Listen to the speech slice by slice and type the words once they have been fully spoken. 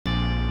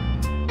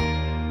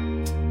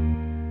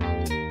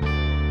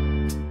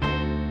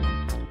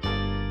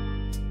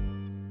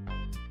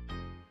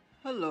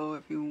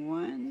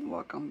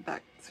welcome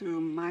back to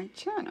my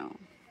channel.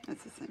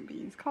 This is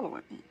Mbeanz Color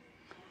with me.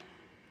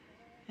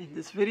 In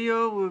this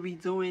video we'll be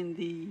doing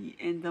the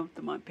end of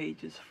the month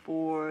pages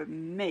for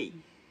May.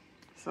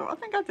 So I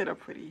think I did a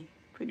pretty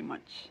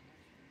much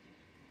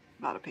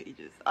a lot of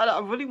pages. I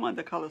really wanted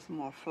to color some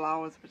more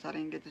flowers, which I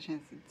didn't get the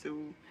chance to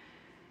do,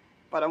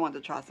 but I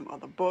wanted to try some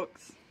other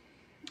books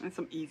and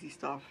some easy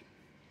stuff.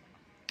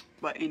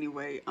 But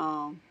anyway,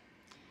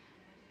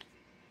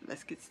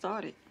 let's get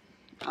started.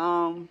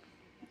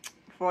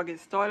 Before I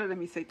get started, let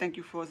me say thank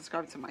you for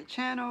subscribing to my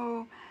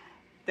channel.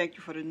 Thank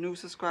you for the new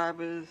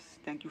subscribers.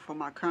 Thank you for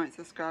my current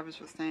subscribers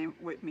for staying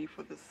with me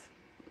for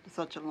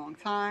such a long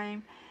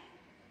time.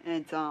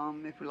 And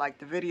if you like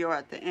the video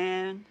at the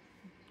end,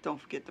 don't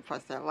forget to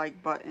press that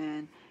like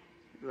button.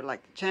 If you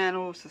like the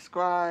channel,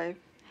 subscribe,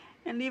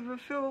 and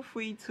feel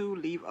free to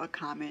leave a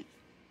comment.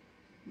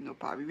 No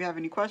problem. If you have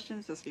any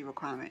questions, just leave a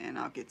comment and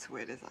I'll get to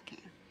it as I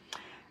can.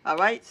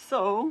 Alright,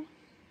 so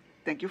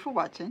thank you for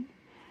watching.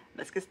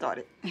 Let's get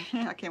started.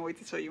 I can't wait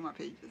to show you my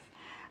pages.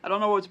 I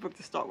don't know which book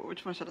to start with.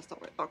 Which one should I start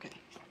with? Okay,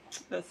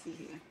 let's see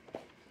here.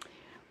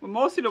 Well,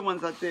 most of the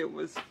ones I did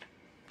was,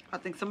 I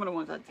think some of the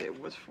ones I did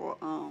was for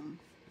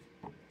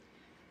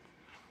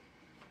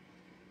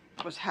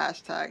was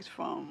hashtags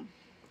from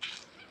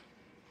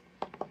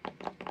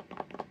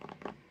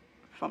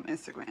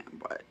Instagram.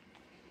 But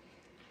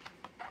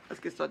let's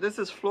get started. This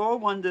is Floral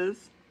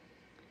Wonders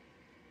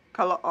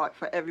Color Art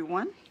for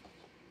Everyone.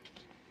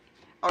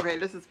 Okay,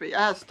 this is page.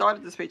 I had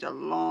started this page a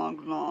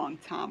long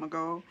time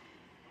ago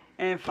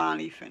and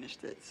finally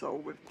finished it. So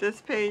with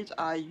this page,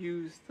 I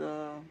used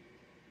the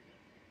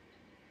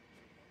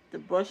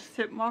brush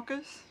tip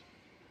markers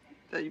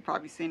that you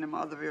probably seen in my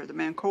other video, the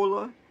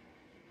Mancola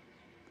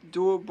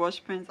dual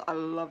brush pens. I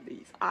love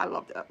these. I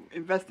love that.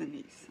 Invest in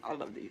these. I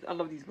love these. I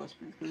love these brush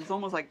pens because it's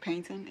almost like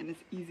painting and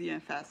it's easier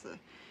and faster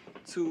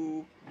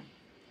to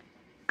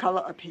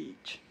color a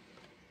page.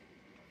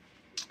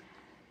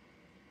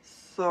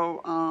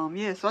 So,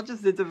 yeah, so I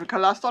just did different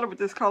color. I started with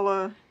this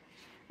color.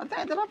 I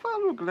think, did I put a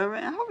little glitter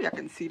in? I hope y'all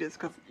can see this,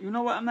 because, you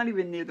know what, I'm not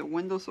even near the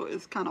window, so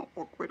it's kind of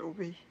awkward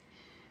over here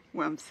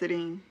where I'm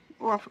sitting.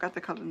 Oh, I forgot the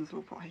color in this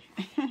little part.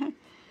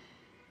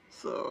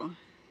 So,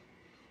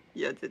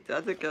 yeah,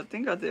 I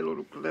think I did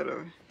little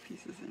glitter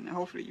pieces in there.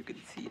 Hopefully you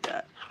can see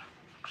that.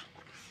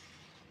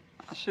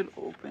 I should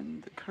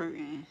open the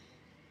curtain.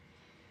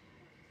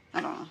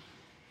 I don't know.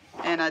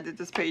 And I did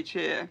this page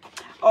here.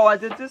 Oh, I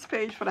did this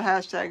page for the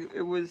hashtag.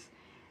 It was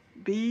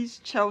Bees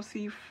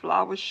Chelsea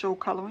Flower Show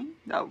Coloring.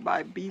 That was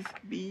by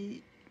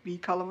Bees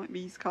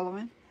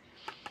Coloring.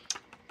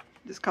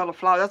 This color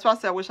flower. That's why I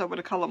said I wish I would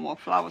have colored more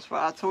flowers for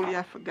her. I totally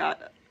I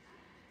forgot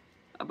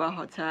about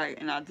her tag,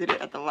 and I did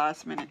it at the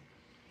last minute.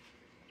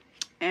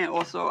 And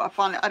also,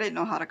 I didn't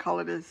know how to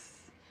color this.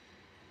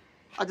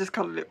 I just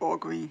colored it all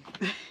green.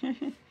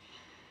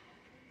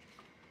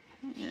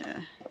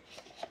 Yeah.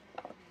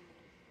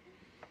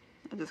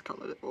 I just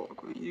colored it all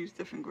green. Use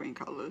different green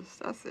colors.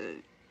 That's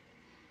it.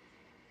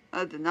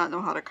 I did not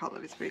know how to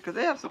color this page because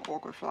they have some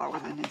awkward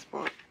flowers in this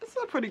book. It's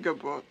a pretty good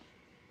book.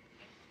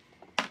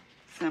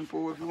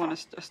 Simple. If you want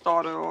to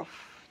start it off,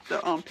 the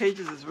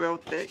pages is real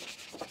thick,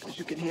 as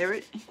you can hear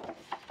it.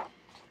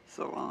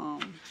 So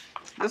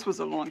this was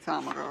a long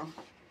time ago.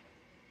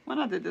 When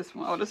I did this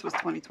one, oh, this was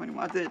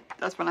 2021.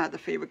 That's when I had the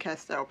favorite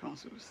Castile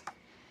pencils.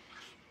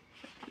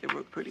 It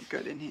looked pretty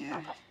good in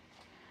here.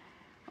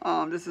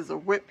 This is a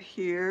whip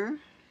here.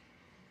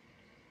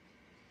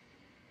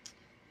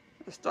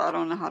 I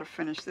don't know how to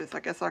finish this.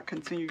 I guess I'll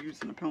continue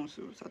using the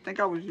pencils. I think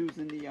I was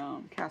using the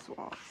Castle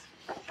Arts.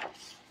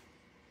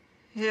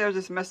 Here,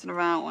 just messing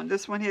around on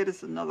this one here. This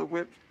is another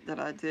whip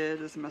that I did.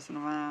 Just messing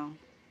around.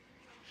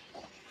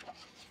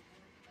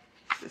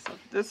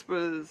 This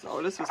was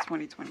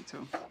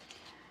 2022.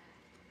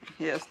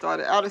 Here, I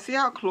started out to see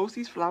how close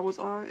these flowers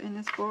are in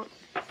this book.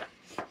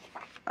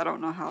 I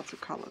don't know how to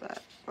color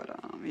that, but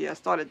yeah, I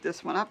started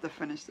this one. I have to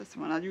finish this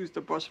one. I used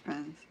the brush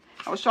pens.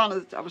 I was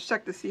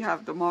checking to see how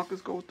the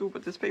markers go through,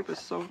 but this paper is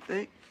so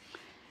thick,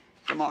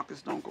 the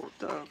markers don't go,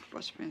 the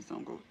brush pens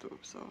don't go through.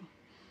 So,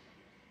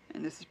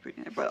 and this is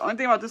pretty. But the only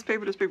thing about this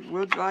paper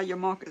will dry your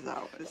markers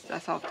out.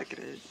 That's how thick it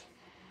is.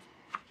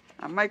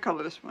 I might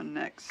color this one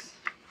next.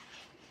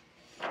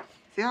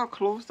 See how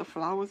close the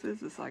flowers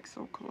is? It's like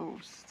so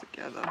close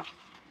together.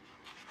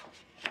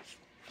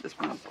 This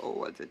one,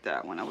 oh, I did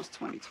that one. That was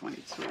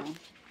 2022.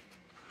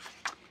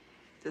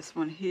 This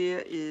one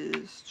here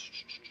is,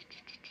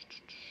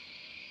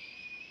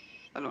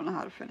 I don't know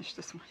how to finish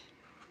this one.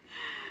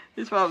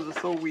 These flowers are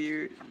so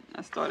weird.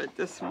 I started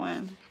this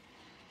one.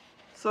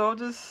 So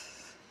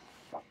this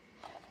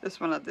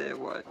one I did,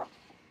 what,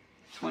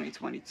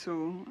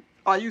 2022.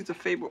 Oh, I used the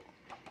Fabled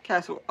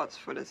Castle Arts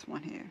for this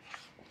one here.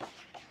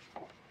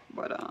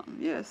 But,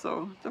 yeah,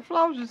 so the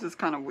flowers is just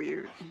kind of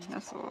weird.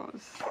 That's all.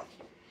 It's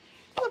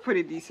a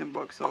pretty decent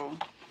book, so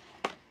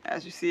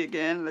as you see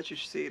again, let you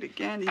see it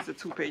again. These are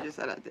 2 pages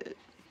that I did.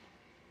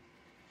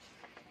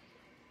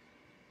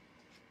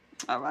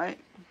 Alright.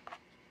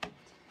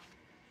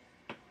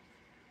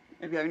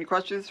 If you have any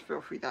questions, feel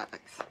free to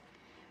ask.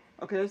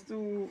 Okay, let's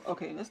do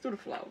the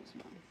flowers,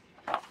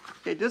 man.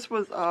 Okay, this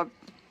was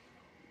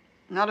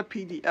not a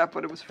PDF,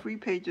 but it was 3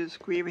 pages.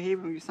 Creative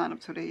Haven. When you sign up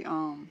to the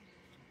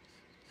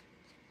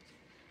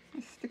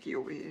it's sticky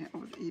over here. I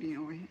was eating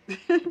over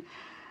here.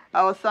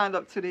 I was signed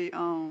up to the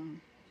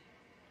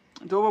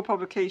Dover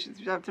Publications.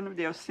 You have to know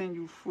they'll send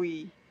you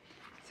free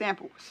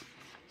samples.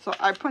 So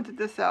I printed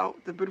this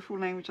out, The Beautiful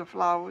Language of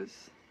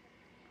Flowers,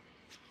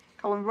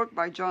 coloring book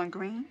by John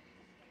Green.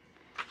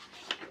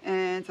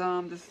 And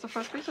this is the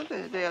first page of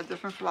it. They are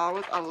different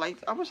flowers. I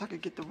wish I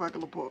could get the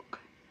regular book.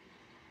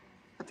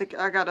 I think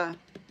I gotta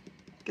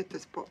get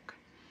this book.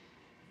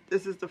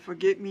 This is the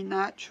Forget Me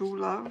Not True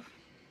Love.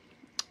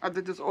 I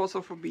did this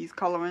also for Bees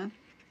Coloring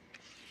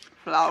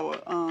flower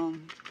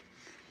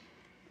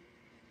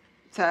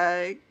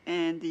tag,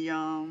 and the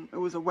it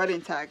was a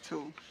wedding tag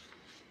too.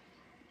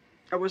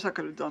 I wish I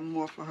could have done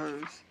more for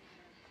hers.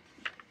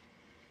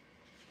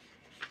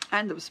 I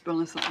ended up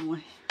spilling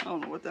something. I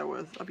don't know what that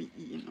was. I'll be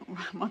eating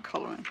my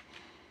coloring.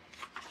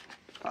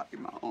 Probably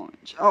my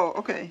orange. Oh,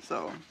 okay.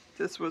 So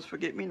this was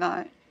Forget Me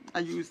Not. I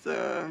used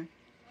the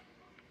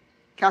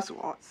Castle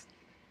Arts.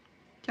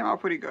 Came out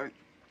pretty good.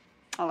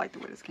 I like the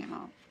way this came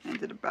out. And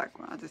did the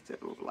background. I just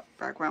did a little like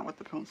background with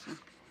the pencil.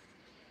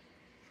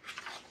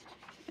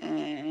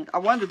 And I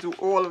wanted to do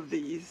all of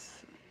these.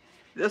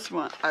 This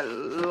one, I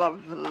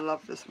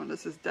love this one.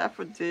 This is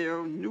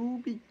Daffodil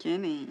New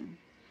Beginning.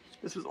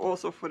 This was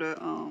also for the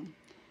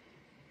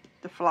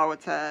flower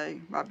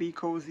tag by Be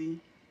Cozy.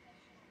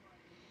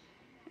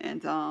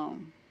 And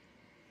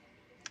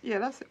yeah,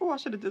 that's it. Oh, I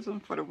should have did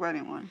something for the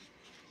wedding one.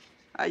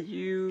 I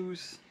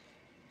use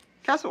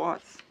Castle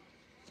Arts.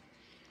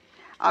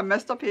 I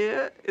messed up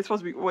here. It's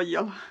supposed to be all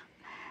yellow.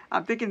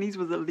 I'm thinking these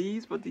were the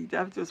leaves, but the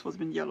daffodils supposed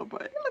to be yellow.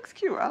 But it looks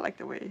cute. I like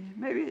the way.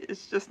 Maybe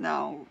it's just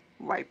now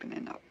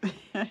ripening up.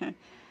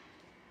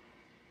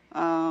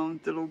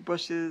 The little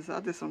bushes. I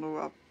did some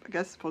little. I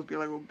guess it's supposed to be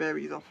like little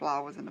berries or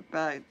flowers in the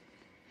bag.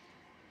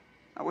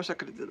 I wish I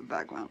could have did the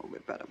background a little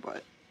bit better,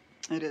 but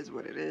it is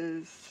what it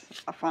is.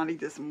 I finally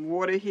did some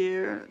water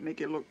here, make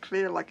it look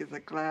clear like it's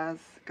a glass,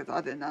 because I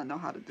did not know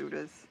how to do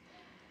this.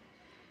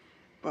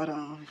 But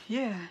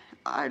yeah,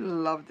 I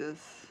love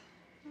this.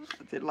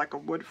 I did like a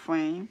wood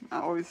frame. I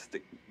always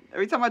stick,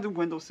 every time I do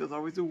windowsills, I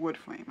always do wood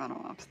frame. I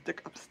don't know,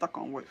 I'm stuck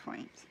on wood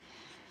frames.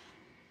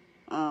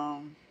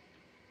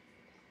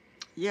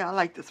 Yeah, I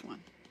like this one.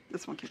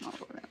 This one came out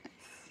really nice.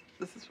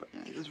 This is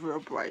really nice. It's real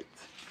bright.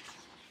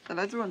 Did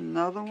I do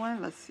another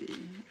one? Let's see.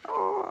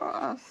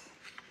 Oh,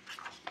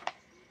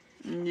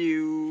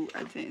 no,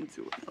 I didn't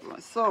do another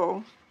one.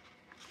 So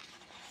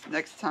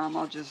next time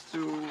I'll just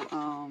do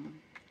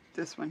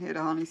this one here,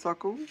 the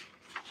honeysuckle.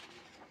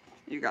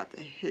 You got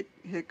the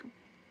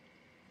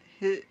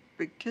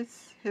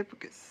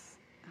hibiscus.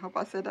 I hope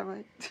I said that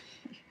right.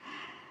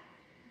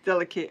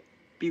 Delicate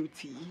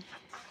Beauty.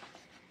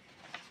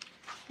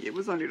 Yeah, it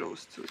was only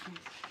those two.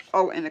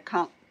 Oh, and the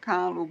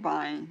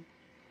Columbine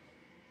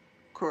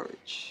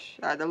Courage.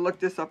 I had to look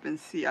this up and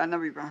see. I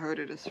never even heard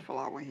of this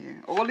flower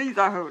here. All these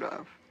I heard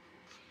of.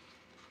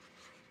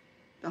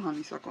 The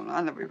honeysuckle,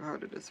 I never even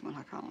heard of this one,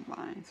 her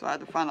Columbine. So I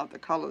had to find out the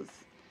colors.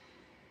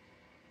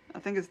 I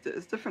think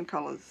it's different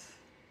colors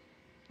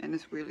in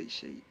this really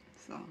shade.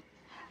 So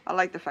I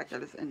like the fact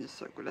that it's in this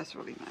circle. That's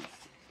really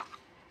nice.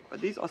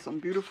 But these are some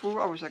beautiful.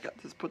 I wish I could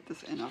just put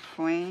this in a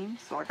frame.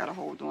 So I gotta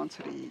hold on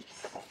to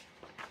these.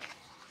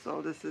 So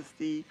this is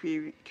the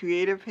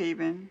Creative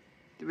Haven,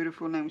 The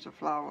Beautiful Language of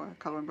Flower,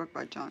 coloring book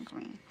by John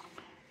Green.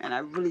 And I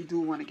really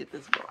do want to get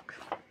this book.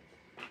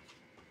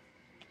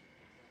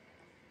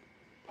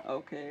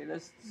 Okay,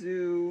 let's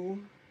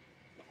do...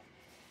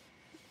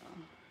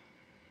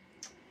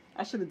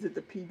 I should have did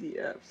the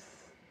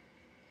PDFs.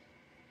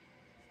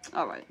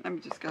 Alright, let me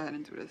just go ahead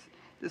and do this.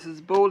 This is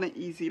Bold and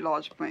Easy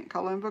Large Print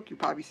coloring book. You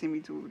probably see me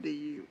do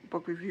the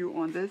book review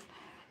on this.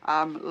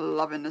 I'm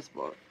loving this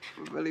book.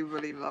 Really,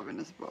 really loving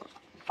this book.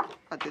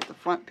 I did the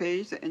front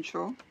page, the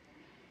intro.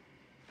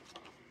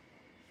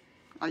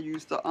 I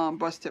used the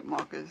brush tip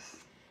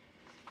markers.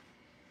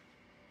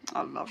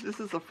 I love this.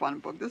 This is a fun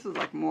book. This is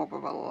like more of a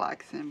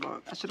relaxing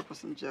book. I should have put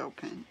some gel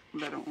pen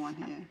letter on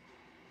here.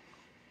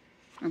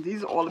 And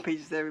these are all the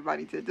pages that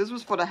everybody did. This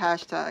was for the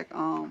hashtag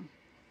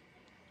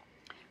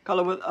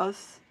Color With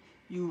Us,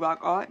 You Rock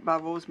Art by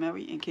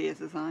Rosemary and KS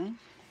Design.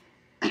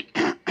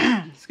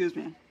 Excuse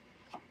me.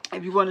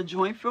 If you want to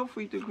join, feel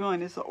free to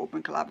join. It's an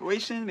open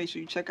collaboration. Make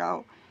sure you check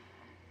out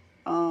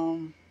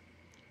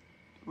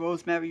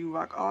Rosemary, You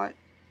Rock Art.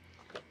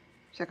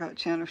 Check out the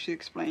channel. She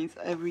explains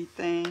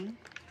everything.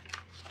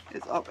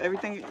 It's up.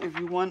 Everything. If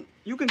you want,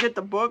 you can get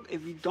the book.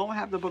 If you don't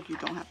have the book, you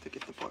don't have to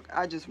get the book.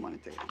 I just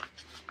wanted to.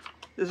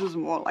 This was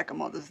more like a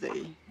Mother's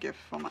Day gift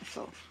for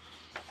myself.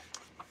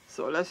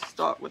 So let's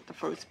start with the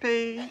first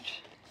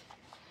page.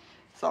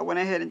 So I went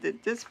ahead and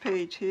did this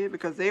page here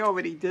because they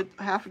already did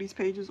half of these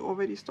pages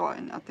already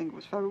starting. I think it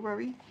was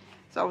February.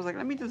 So I was like,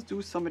 let me just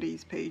do some of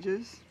these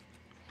pages.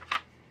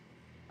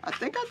 I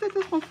think I did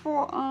this one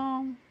for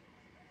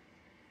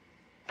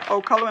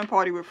coloring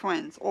party with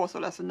friends. Also,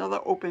 that's another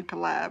open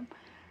collab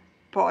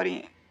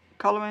party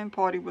Coloring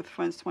Party with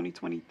Friends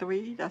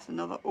 2023. That's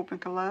another open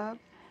collab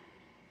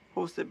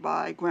hosted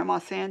by Grandma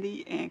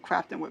Sandy and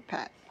Crafting with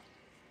Pat.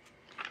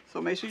 So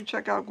make sure you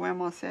check out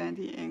Grandma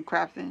Sandy and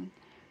Crafting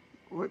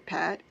with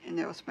Pat, and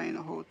they'll explain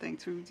the whole thing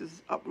too.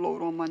 Just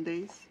upload on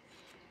Mondays.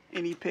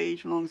 Any page,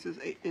 as long as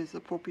it is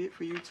appropriate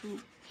for YouTube.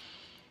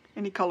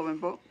 Any coloring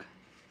book.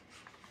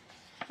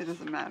 It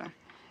doesn't matter.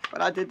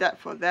 But I did that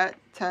for that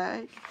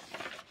tag.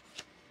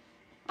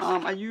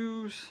 I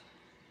use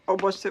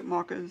brush tip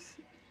markers.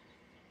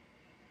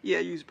 Yeah,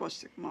 I use brush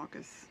tip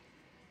markers.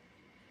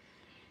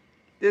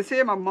 This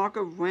here, my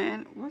marker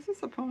ran. Was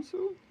this a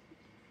pencil?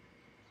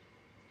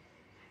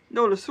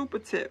 No, the super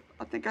tip.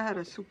 I think I had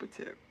a super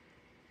tip.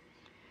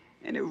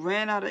 And it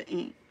ran out of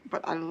ink.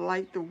 But I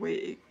like the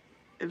way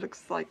it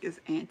looks like it's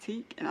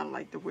antique. And I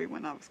like the way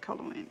when I was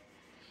coloring.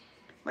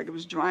 Like it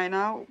was drying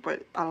out.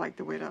 But I like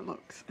the way that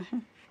looks.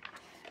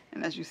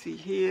 And as you see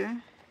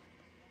here,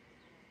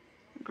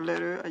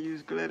 glitter. I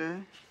use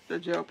glitter. The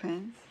gel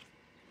pens.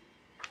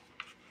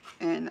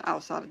 And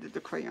outside I did the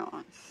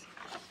crayons.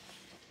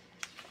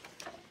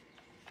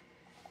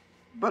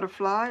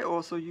 Butterfly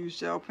also used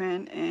gel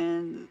pen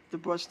and the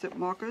brush tip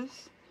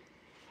markers.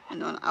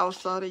 And on the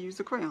outside I used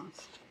the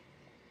crayons.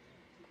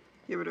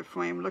 Give it a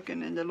frame look,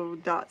 and then the little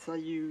dots I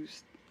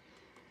used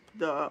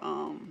the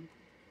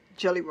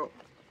jelly roll.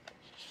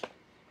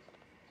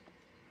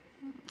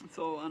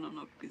 So I don't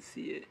know if you can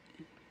see it.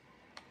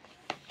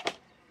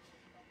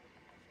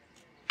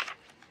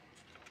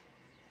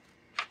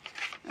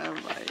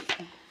 Alright,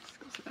 let's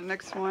go to the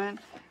next one.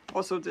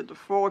 Also did the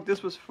frog.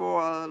 This was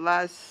for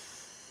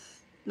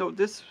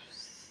this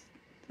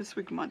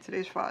week month.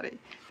 Today's Friday.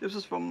 This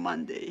was for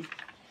Monday.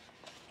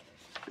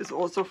 This is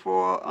also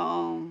for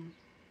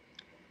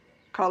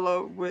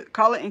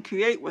color and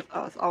create with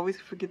us. I always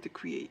forget to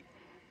create.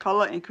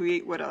 Color and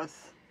create with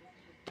us.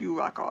 You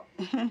rock art.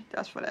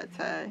 That's for that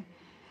tag.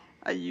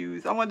 I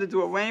wanted to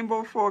do a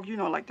rainbow frog. You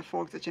know, like the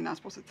frogs that you're not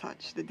supposed to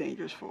touch. The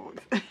dangerous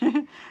frogs.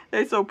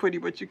 They're so pretty,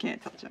 but you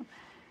can't touch them.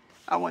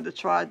 I wanted to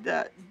try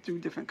that, do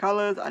different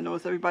colors. I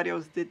noticed everybody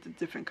else did the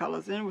different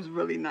colors, and it was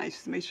really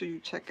nice. Make sure you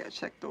check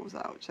those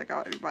out. Check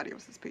out everybody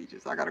else's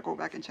pages. I got to go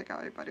back and check out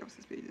everybody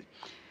else's pages.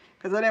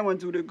 Because I didn't want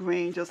to do the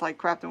green, just like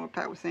Crafting with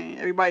Pat was saying.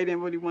 Everybody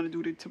didn't really want to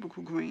do the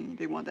typical green.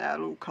 They wanted to add a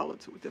little color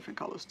to it, different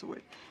colors to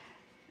it.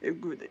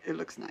 It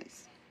looks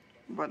nice.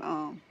 But,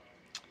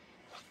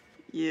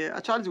 yeah,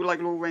 I tried to do like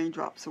little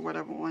raindrops or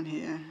whatever on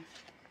here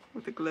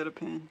with the glitter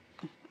pen.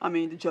 I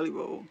mean, the jelly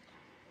roll.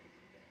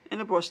 And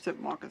the brush tip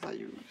markers I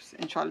use.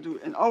 And try to do,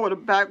 and the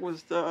back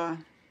was the,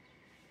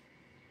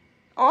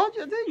 I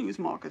did use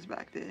markers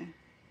back there.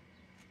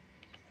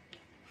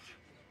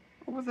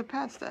 Or was it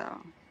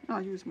pastel? No,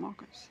 I used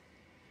markers.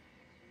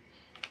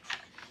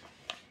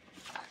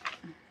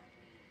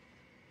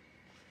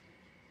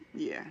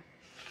 Yeah.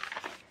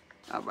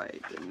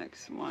 Alright, the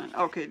next one.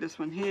 Okay, this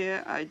one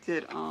here, I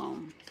did, I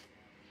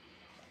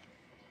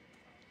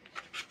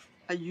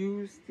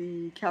used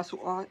the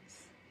Castle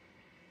Arts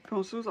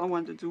pencils. I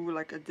wanted to do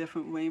like a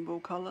different rainbow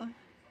color.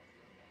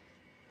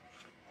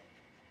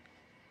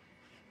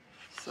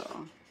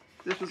 So,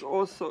 this was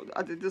also,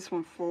 I did this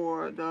one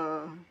for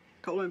the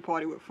Coloring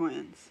Party with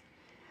Friends.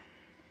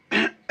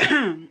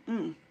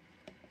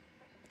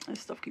 This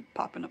stuff keep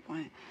popping up on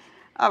here.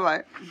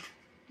 Alright.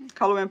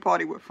 Coloring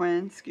Party with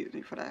Friends. Excuse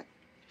me for that.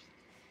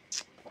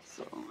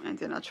 So, and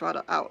then I try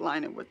to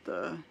outline it with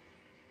the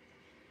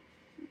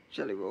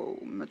Jelly Roll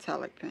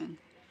metallic pen.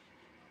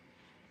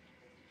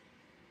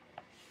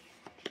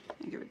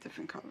 And give it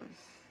different colors.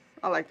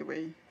 I like the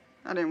way,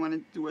 I didn't want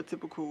to do a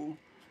typical,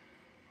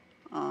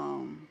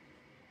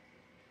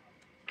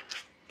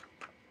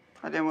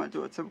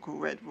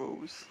 red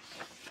rose.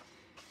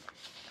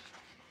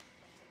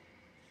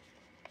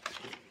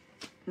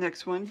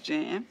 Next one,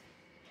 jam.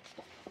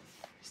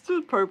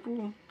 Still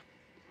purple.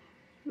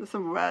 There's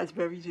some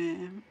raspberry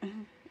jam.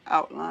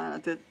 Outline. I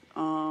did,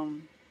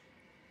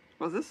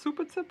 was this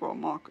super tip or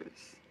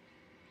markers?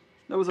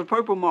 There was a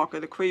purple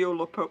marker, the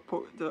Crayola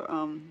purple,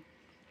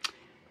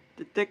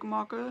 the thick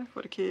marker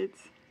for the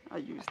kids. I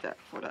used that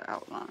for the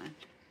outline.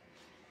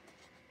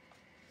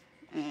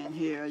 And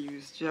here I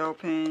use gel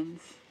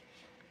pens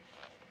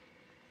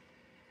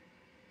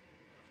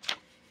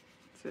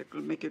to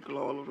make it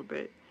glow a little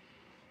bit.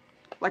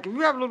 Like if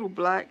you have little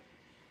black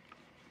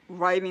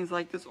writings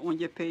like this on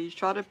your page,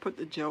 try to put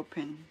the gel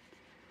pen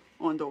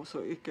on those so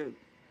it could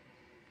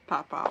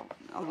pop out.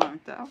 I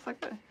learned that. I was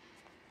like, that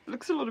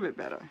looks a little bit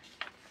better.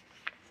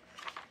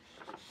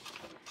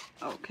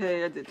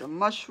 Okay, I did the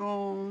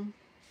mushroom.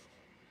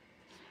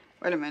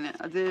 Wait a minute,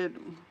 it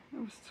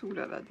was two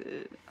that I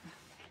did.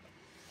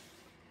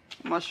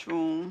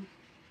 Mushroom.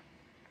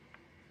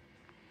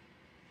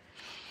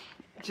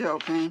 Gel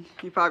pen.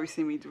 You probably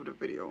seen me do the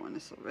video on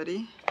this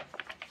already.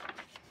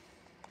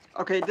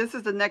 Okay, this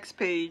is the next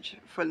page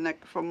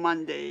for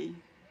Monday,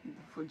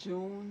 for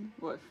June,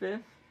 what,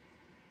 5th?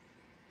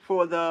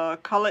 For the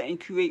Color and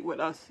Create with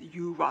Us,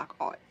 You Rock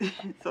Art.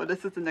 So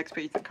this is the next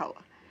page to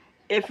color.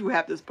 If you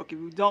have this book. If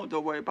you don't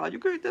worry about it. You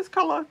could, this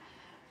color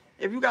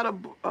If you got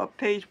a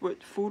page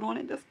with food on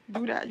it, just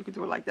do that. You can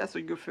do it like that so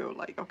you can feel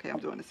like, okay, I'm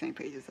doing the same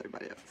page as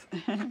everybody else.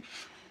 There's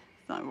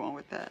nothing wrong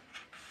with that.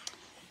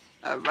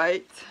 All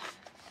right.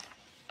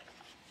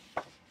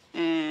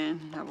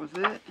 And that was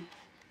it.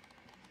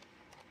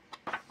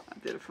 I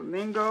did a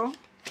flamingo.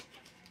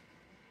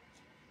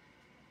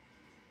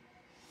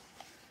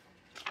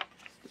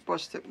 The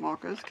brush tip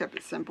markers, kept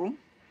it simple.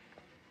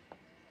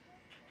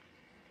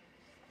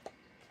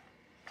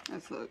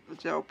 That's the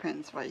gel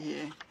pens right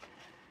here.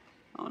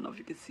 I don't know if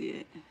you can see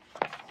it.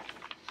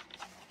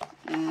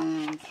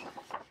 And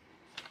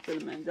the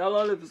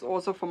Mandela, this is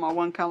also for my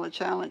 1 color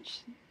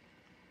challenge,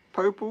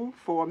 purple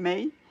for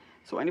May.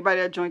 So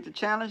anybody that joined the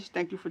challenge,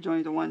 thank you for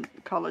joining the 1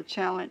 color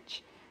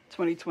challenge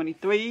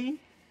 2023.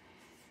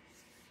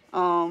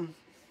 It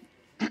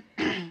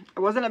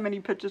wasn't that many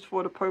pictures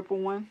for the purple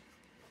one,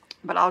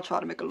 but I'll try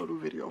to make a little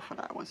video for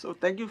that one. So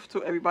thank you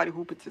to everybody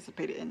who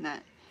participated in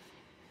that.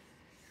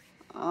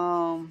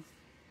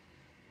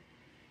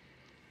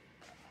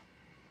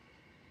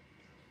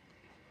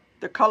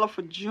 The color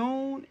for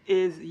June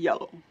is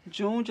yellow.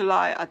 June,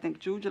 July, I think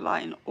June, July,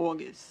 and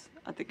August,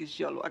 I think it's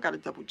yellow. I gotta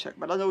double check,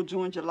 but I know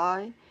June,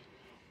 July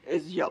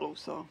is yellow.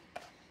 So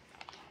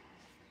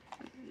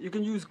you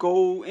can use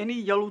gold, any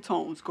yellow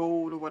tones,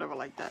 gold or whatever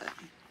like that.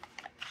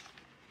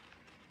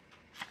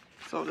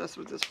 So that's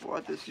what this for.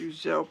 I just use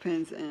gel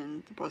pens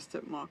and the brush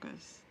tip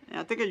markers. And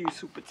I think I use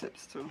super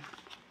tips too.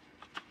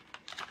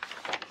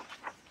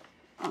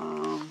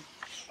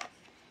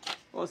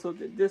 Also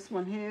did this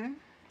one here.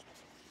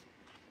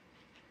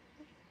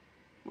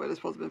 Well, it's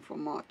supposed to be for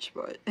March,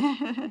 but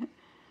I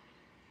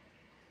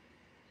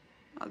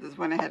just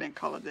went ahead and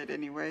colored it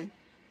anyway.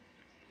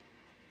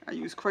 I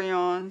use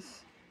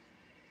crayons.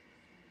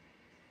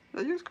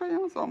 Did I use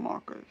crayons or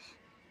markers?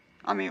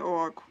 I mean,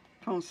 or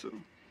pencil.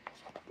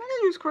 I think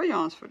I used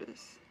crayons for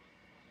this.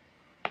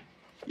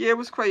 Yeah, it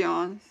was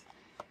crayons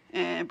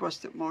and brush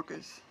tip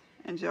markers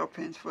and gel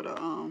pens for the, I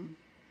don't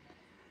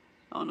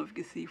know if you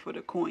can see, for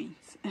the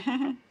coins.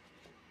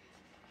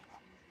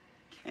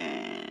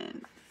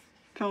 And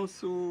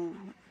pencil,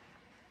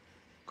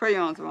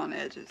 crayons around the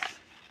edges.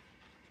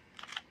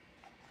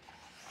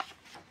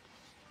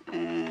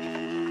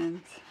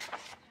 And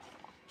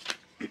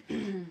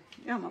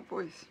yeah, my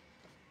voice.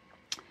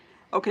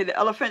 Okay, the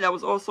elephant, that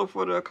was also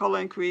for the Color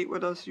and Create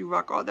With Us You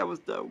Rock Art. That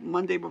was the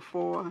Monday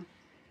before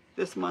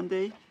this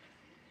Monday.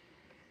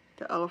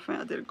 The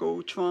elephant, I did a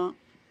gold trunk.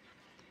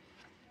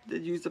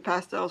 Did use the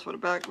pastels for the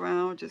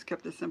background. Just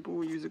kept it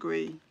simple, use a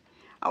gray.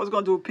 I was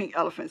going to do a pink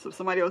elephant, so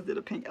somebody else did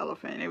a pink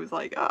elephant. And it was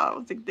like,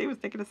 oh, they was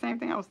thinking the same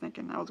thing I was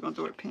thinking. I was going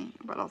to do it pink.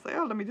 But I was like,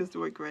 oh, let me just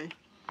do it gray.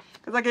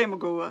 Because I gave him a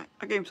gold,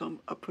 I gave him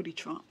a pretty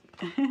trunk.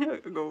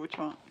 A gold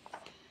trunk.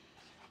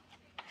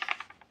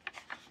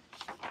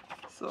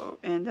 So,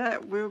 and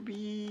that will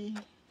be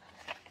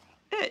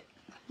it.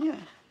 Yeah.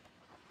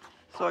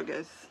 So I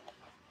guess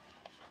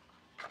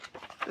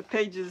the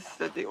pages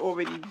that they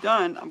already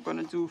done, I'm going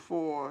to do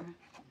for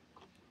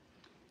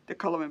the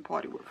coloring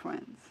party with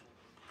friends.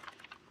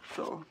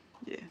 So,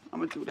 yeah, I'm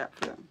going to do that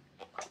for them.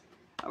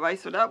 Alright,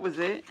 so that was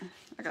it.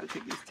 I got to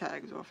take these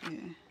tags off of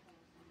here.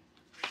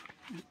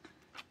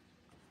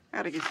 I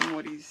got to get some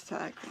more of these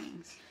tag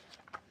things.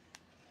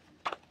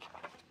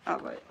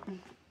 Alright.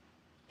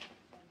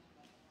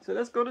 So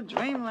let's go to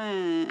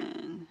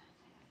Dreamland.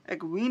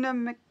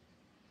 Egwina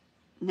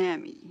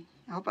McNamee.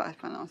 I hope I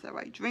pronounced that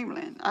right.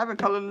 Dreamland. I haven't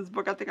colored this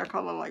book. I think I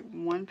colored like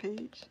 1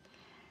 page.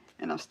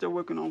 And I'm still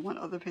working on 1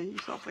 other page.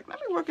 So I was like, let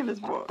me work in this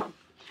book.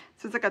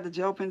 Since I got the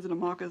gel pens and the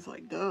markers,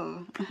 like, duh.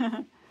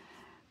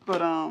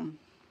 But,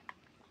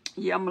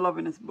 yeah, I'm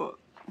loving this book.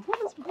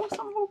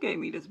 Who gave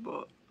me this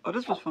book? Oh,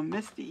 this was from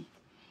Misty.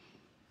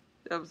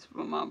 That was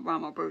from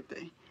around my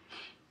birthday.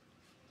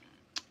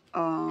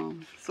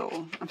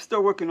 So I'm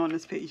still working on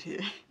this page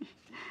here.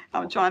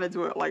 I'm trying to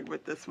do it like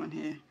with this one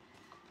here.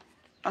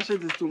 I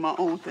should just do my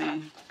own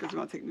thing because it's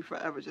going to take me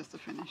forever just to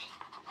finish.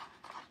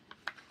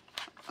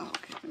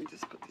 Okay, let me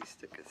just put these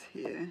stickers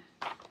here.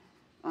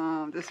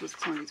 This was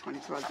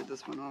 2022. I did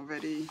this one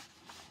already.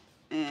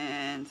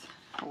 And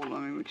hold on,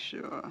 let me make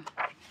sure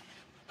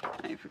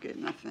I ain't forget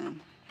nothing.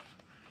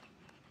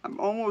 I'm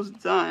almost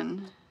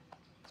done.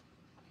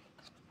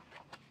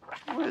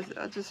 What is it?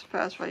 I just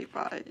passed right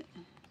by it.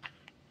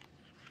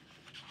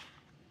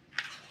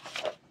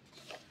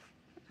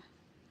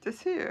 This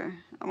here,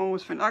 I'm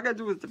almost finished. All I gotta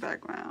do is the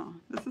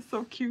background. This is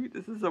so cute.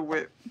 This is a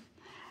whip.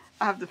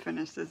 I have to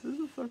finish this. This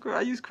is so cool.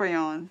 I use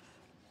crayons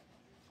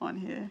on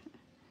here.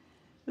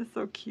 It's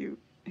so cute.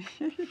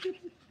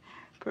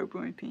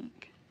 Purple and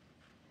pink.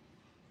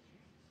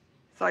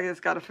 So I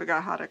just gotta figure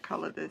out how to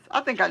color this.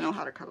 I think I know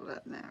how to color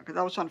that now because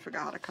I was trying to figure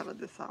out how to color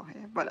this out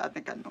here. But I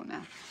think I know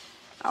now.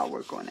 I'll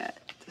work on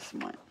that this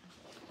month.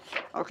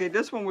 Okay,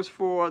 this one was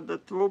for the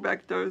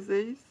Throwback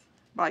Thursdays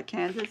by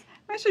Candace.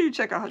 Make sure you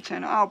check out her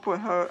channel. I'll put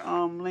her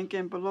link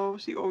in below.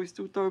 She always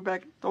do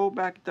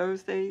Throwback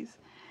Thursdays.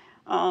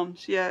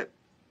 She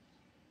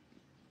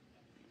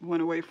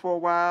went away for a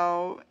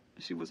while.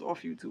 She was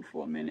off YouTube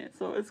for a minute.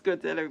 So it's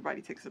good that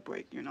everybody takes a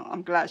break, you know.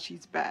 I'm glad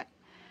she's back.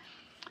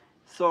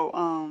 So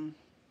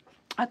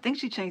I think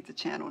she changed the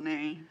channel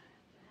name,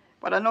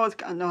 but I know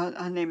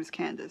her name is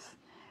Candace.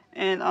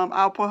 And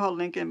I'll put her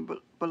link in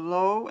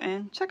below,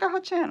 and check out her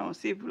channel,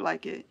 see if you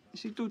like it.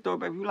 She do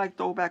throwback. If you like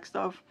throwback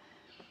stuff,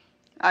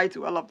 I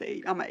do. I love the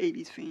 80s. I'm an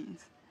 80s fiend.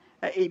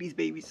 An 80s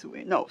baby too.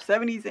 No,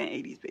 70s and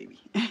 80s baby.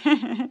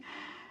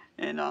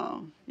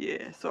 And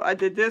yeah, so I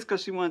did this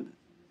because she wanted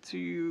to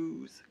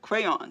use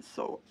crayons.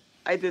 So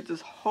I did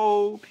this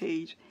whole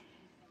page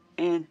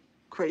in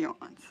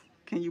crayons.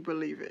 Can you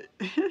believe it?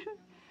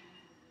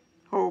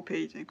 Whole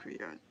page in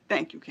crayons.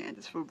 Thank you,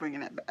 Candace, for bringing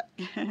that back.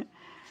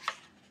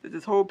 Did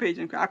this whole page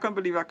in crayons. I couldn't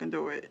believe I can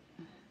do it.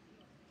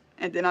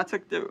 And then I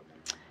took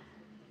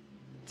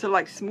to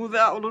like smooth it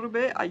out a little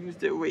bit, I used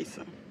the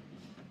eraser.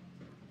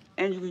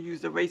 And you can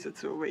use the eraser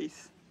to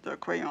erase the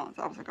crayons.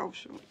 I was like, oh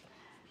shoot.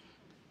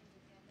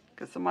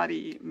 Because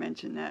somebody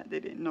mentioned that. They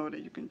didn't know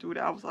that you can do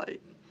that. I was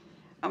like,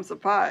 I'm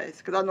surprised.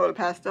 Because I know the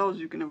pastels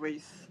you can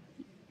erase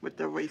with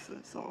the eraser.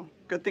 So,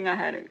 good thing I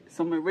had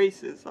some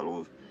erasers.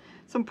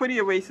 Some pretty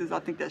erasers I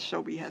think that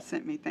Shelby has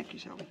sent me. Thank you,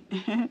 Shelby.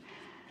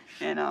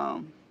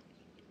 And,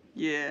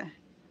 yeah.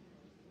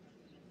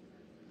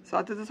 So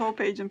I did this whole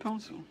page in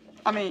pencil.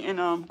 I mean,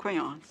 in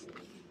crayons.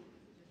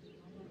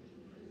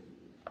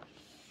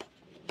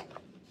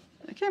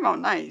 It came out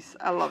nice.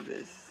 I love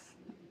this.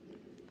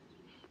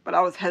 But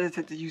I was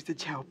hesitant to use the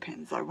gel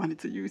pens. I wanted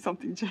to use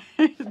something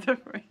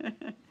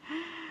different.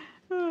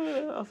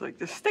 I was like,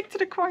 just stick to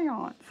the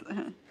crayons.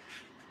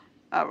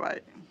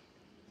 Alright.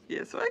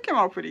 Yeah, so it came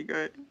out pretty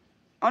good.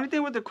 Only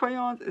thing with the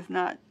crayons is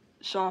not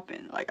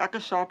sharpen. Like, I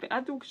could sharpen.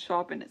 I do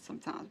sharpen it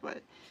sometimes,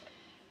 but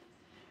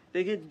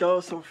they get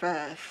dull so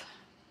fast.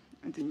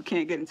 And then you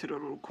can't get into the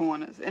little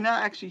corners. And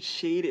I actually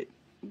shaded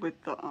with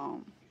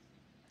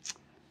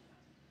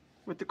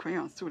the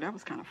crayons too. That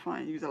was kind of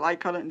fun. Use a light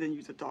color and then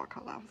use a dark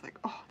color. I was like,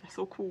 oh, that's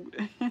so cool.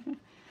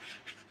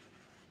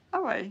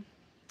 Alright.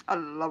 I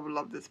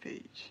love this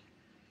page.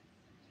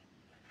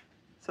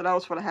 So that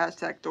was for the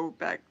hashtag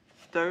Throwback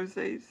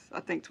Thursdays.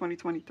 I think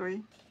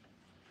 2023.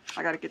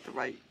 I gotta get the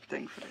right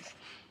thing for this.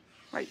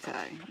 Right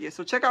tag. Yeah,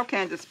 so check out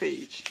Candace's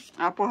page.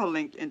 I'll put her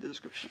link in the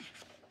description.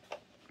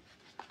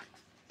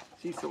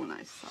 She's so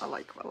nice. I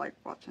like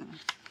watching her.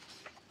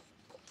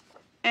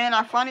 And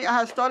I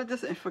had started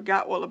this and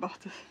forgot all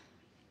about this.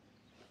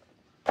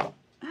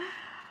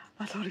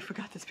 I totally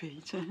forgot this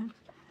page.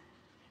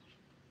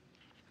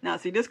 Now,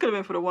 see, this could have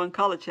been for the one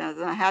color challenge,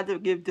 and I had to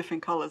give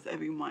different colors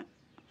every month.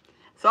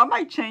 So I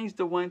might change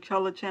the one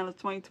color challenge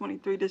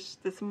 2023 this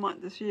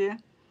year.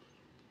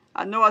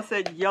 I know I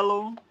said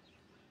yellow,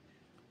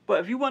 but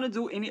if you want to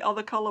do any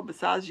other color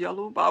besides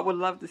yellow, but I would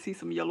love to see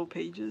some yellow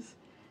pages,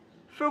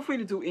 feel free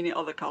to do any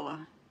other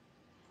color.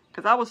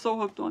 Because I was so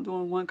hooked on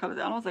doing one color.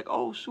 And I was like,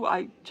 oh, shoot,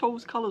 I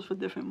chose colors for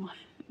different months.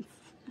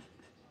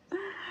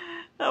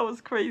 That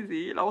was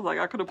crazy. And I was like,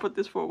 I could have put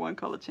this for a one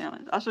color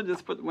challenge. I should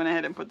just went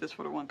ahead and put this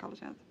for the one color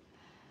challenge.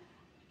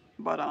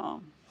 But,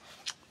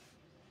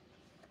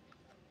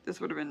 this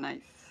would have been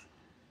nice.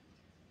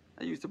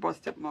 I used the bus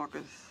tip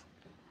markers.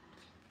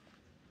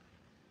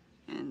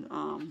 And,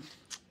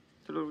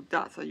 the little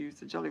dots, I used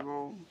the Jelly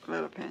Roll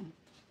glitter pen.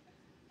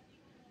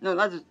 No,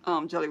 not just,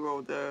 Jelly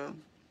Roll, the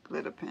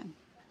glitter pen.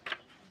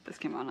 This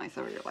came out nice.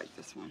 I really like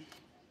this one.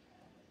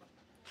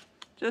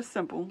 Just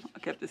simple. I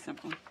kept it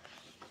simple.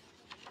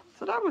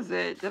 So that was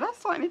it. Did I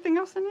saw anything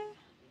else in there?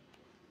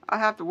 I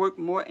have to work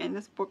more in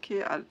this book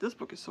here. This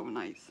book is so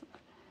nice.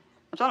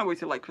 I'm trying to wait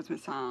till like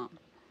Christmas time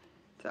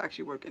to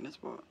actually work in this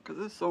book. Because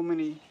there's so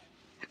many...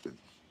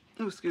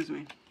 Oh, excuse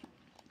me.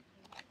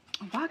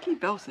 Why I keep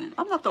belching?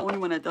 I'm not the only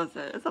one that does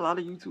that. There's a lot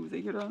of YouTubers.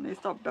 They get on, they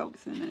start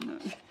belching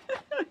and...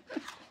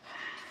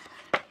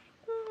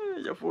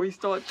 your voice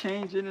start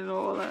changing and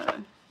all that.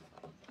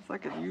 It's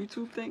like a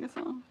YouTube thing or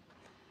something.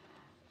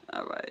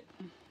 Alright.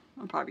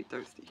 I'm probably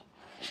thirsty.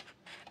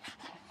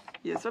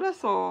 Yeah, so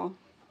that's all.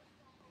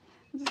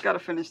 I just gotta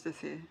finish this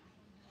here.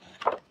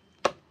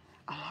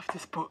 I love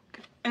this book.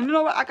 And you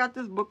know what? I got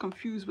this book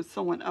confused with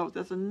someone else.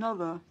 There's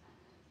another.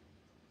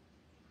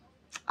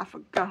 I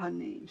forgot her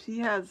name. She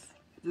has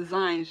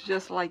designs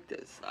just like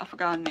this. I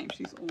forgot her name.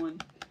 She's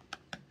on.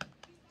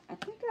 I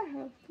think I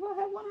have. Do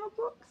I have one of her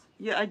books?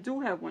 Yeah, I do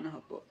have one of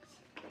her books.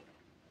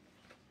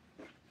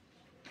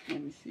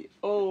 Let me see.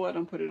 Oh, I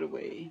don't put it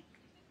away.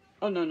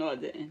 Oh, no, I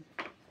didn't.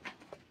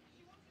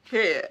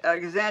 Here,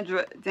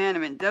 Alexandra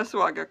Danneman. That's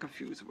who I got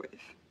confused with.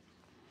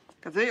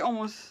 Because they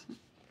almost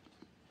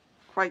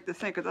quite the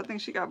same. Because I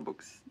think she got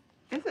books.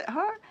 Is it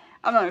her?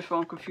 I'm not even sure.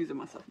 I'm confusing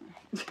myself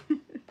now.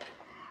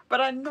 But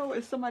I know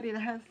it's somebody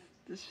that has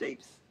the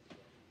shapes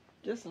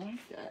just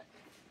like that.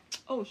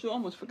 Oh, she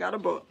almost forgot a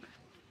book.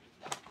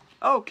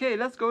 Okay,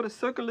 let's go to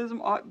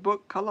Circalism Art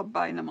Book Color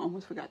Binding. I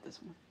almost forgot this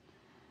one.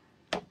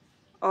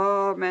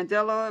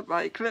 Mandela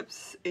by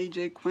Eclipse,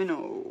 AJ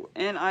Quino.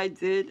 And I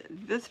did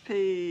this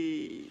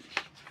page.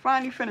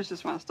 Finally finished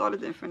this one. I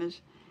started and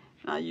finished.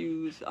 And I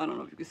used, I don't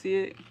know if you can see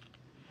it.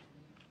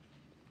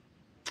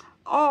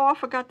 Oh, I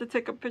forgot to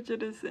take a picture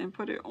of this and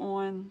put it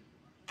on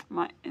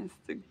my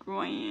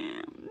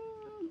Instagram.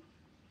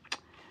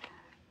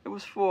 It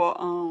was for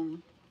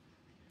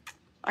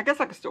I guess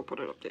I could still put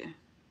it up there.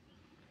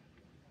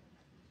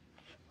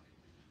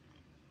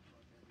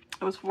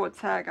 It was for a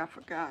tag, I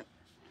forgot.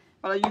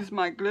 But I used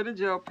my glitter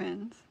gel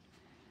pens.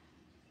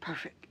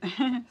 Perfect.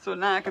 So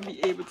now I can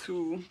be able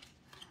to...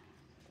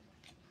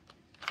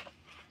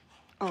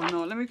 Oh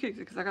no, let me fix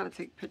it because I gotta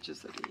take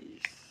pictures of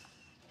these.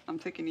 I'm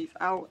taking these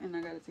out and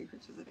I gotta take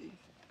pictures of these.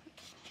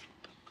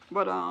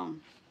 But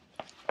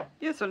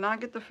yeah, so now I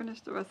get to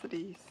finish the rest of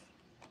these.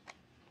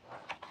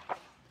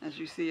 As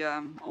you see,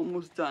 I'm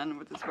almost done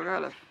with this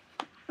book.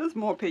 There's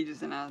more pages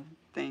than I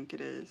think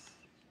it is.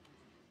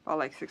 About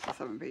like 6 or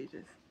 7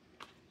 pages.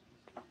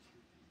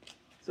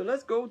 So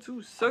let's go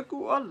to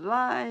Circle of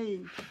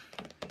Life.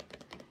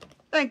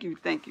 Thank you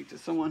to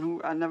someone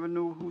who I never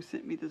knew who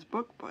sent me this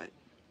book, but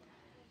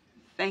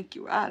thank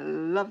you. I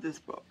love this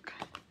book.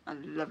 I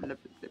love it.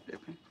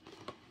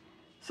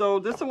 So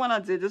this is the one I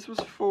did. This was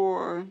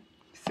for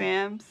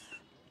Sam's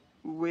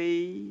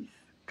Ways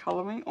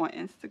Coloring on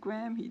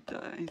Instagram. He's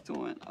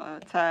doing a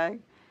tag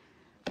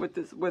with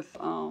this,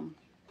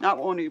 not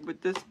only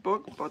with this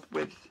book, but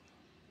with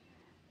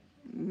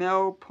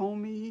Mel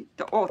Pomey,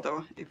 the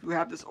author, if you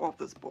have this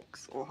author's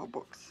books or her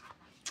books.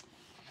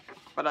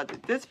 But I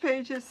did this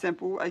page is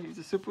simple. I use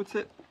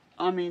the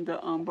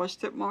brush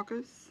tip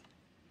markers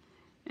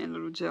and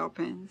little gel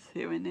pens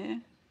here and there.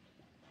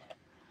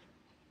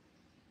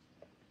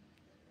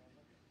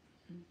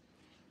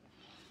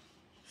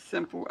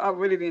 Simple. I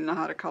really didn't know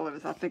how to color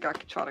this. I think I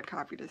could try to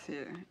copy this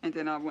here, and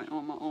then I went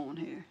on my own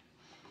here.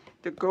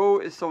 The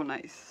gold is so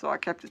nice, so I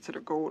kept it to the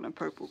gold and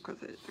purple because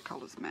the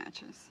colors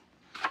matches.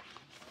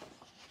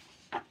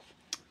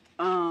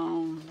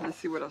 Let's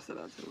see what else did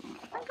I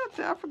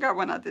do. I forgot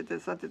when I did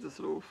this. I did this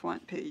little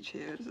front page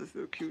here. This is a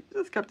little cute.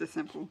 Just kept it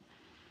simple.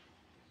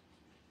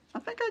 I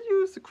think I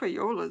used the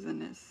Crayolas in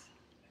this.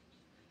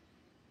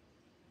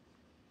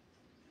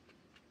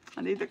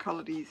 I need to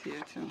color these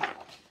here too.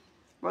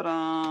 But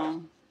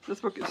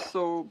this book is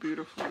so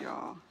beautiful,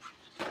 y'all.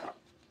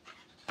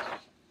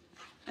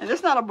 And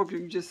it's not a book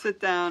you just sit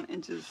down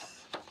and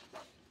just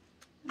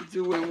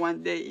do in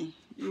one day.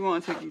 You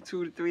want to take you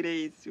 2 to 3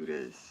 days to do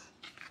this.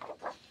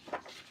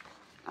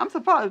 I'm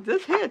surprised.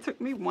 This here took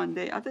me 1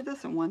 day. I did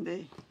this in 1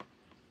 day.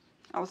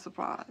 I was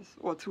surprised.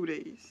 Or 2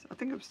 days. I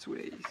think it was 2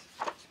 days.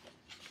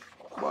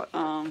 But,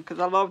 because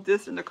I love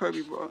this in the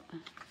Kirby book.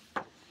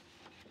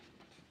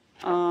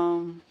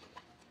 I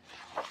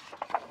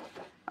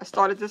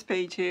started this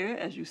page here,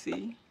 as you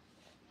see.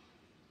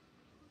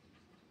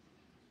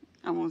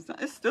 Almost done.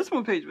 This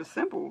one page was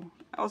simple.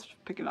 I was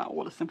picking out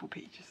all the simple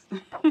pages.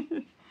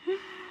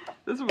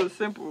 This was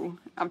simple.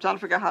 I'm trying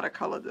to figure out how to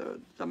color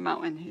the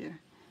mountain here.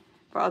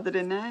 But other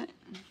than that,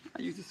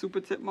 I use the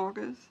super tip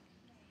markers.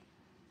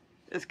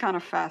 It's kind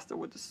of faster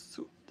with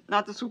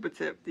not the super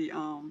tip,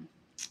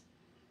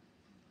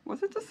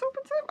 was it the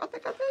super tip? I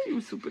think I did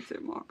use super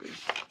tip markers.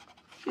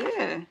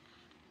 Yeah,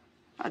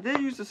 I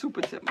did use the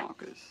super tip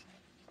markers.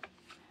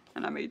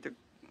 And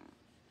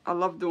I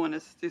love doing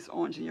this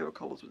orange and yellow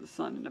colors with the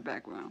sun in the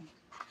background.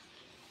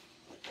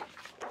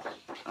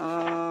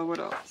 What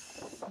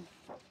else?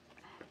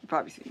 You've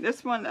probably seen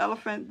this one,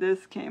 elephant.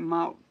 This came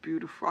out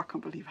beautiful. I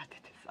can't believe I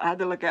did this. I had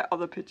to look at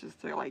other pictures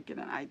to like get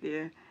an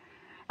idea.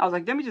 I was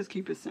like, let me just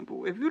keep it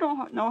simple. If you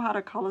don't know how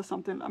to color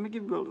something, let me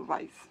give you a little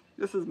advice.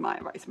 This is my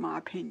advice, my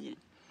opinion.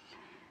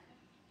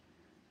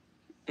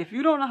 If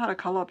you don't know how to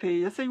color a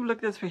page, let's say you look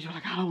at this page, you're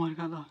like, I don't want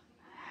to color.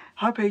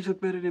 Her page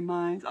look better than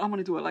mine. I'm going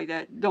to do it like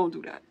that. Don't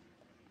do that.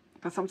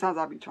 Because sometimes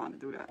I'll be trying to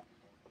do that.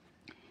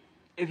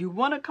 If you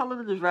want to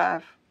color the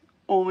giraffe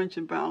orange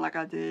and brown like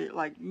I did,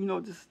 like, you know,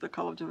 this is the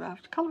color of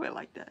giraffe, color it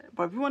like that.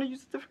 But if you want to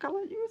use a different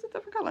color, use a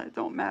different color. It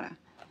don't matter.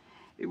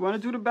 If you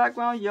want to do the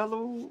background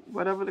yellow,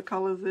 whatever the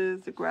colors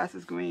is, the grass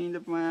is green, the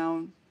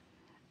brown,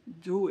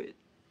 do it.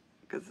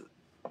 Because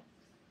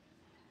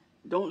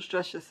don't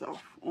stress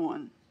yourself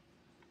on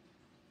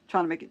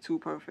trying to make it too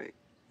perfect.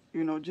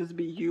 You know, just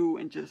be you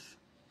and just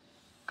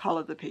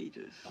color the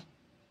pages.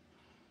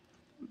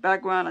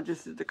 Background, I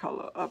just did the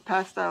color of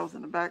pastels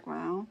in the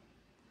background.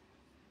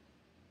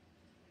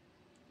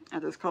 I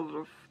just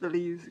colored the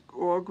leaves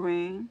all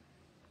green.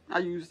 I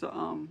used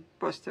the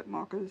brush tip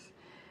markers.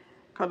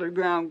 Colored the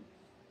ground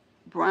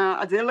brown.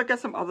 I did look at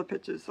some other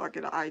pictures so I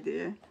get an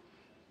idea.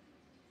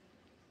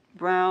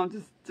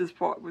 Brown, this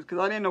part was, because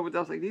I didn't know what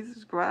else. Like, these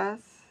is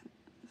grass.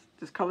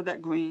 Just color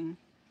that green.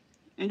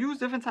 And use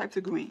different types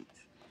of greens.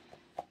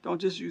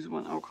 Don't just use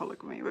one color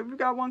green. But if you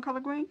got one color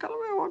green, color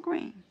it all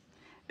green.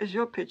 It's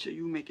your picture.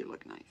 You make it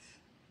look nice.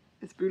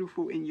 It's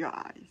beautiful in your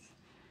eyes.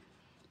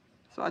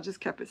 So I just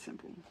kept it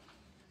simple.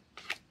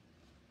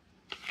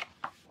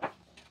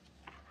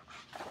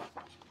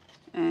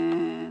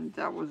 And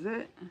that was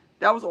it.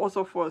 That was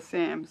also for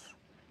Sam's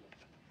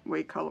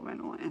Way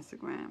Coloring on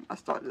Instagram. I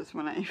started this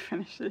when I ain't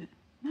finished it.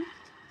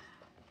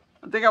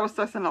 I think I was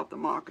testing out the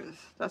markers.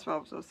 That's why I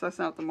was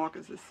testing out the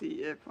markers to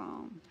see if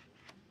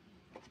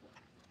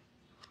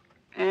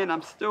and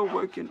I'm still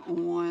working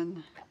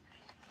on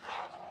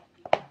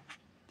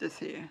this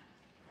here.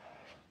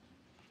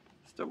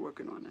 Still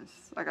working on this.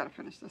 I gotta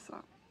finish this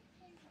up.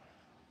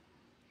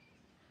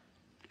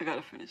 I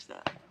gotta finish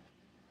that.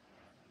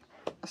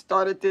 I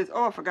started this.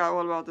 Oh, I forgot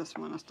all about this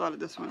one. I started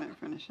this one and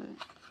finished it.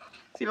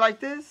 See,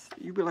 like this,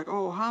 you'd be like,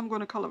 oh, how I'm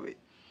going to color it?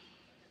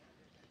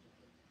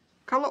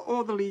 Color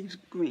all the leaves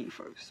green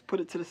first.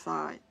 Put it to the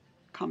side.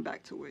 Come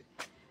back to it.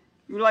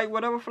 You like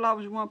whatever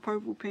flowers you want,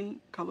 purple,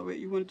 pink, color it.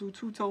 You want to do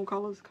two-tone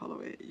colors,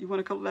 color it. You want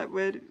to color that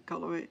red,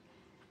 color it.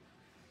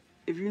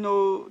 If you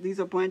know these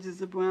are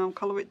branches of brown,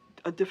 color it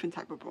a different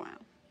type of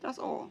brown. That's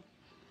all.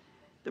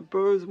 The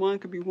birds, one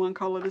could be one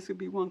color, this could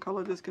be one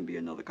color, this can be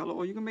another color.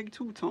 Or you can make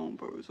two-tone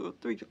birds or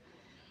three-tone.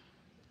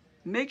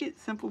 Make it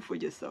simple for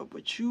yourself,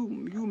 but you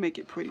make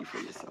it pretty for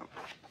yourself.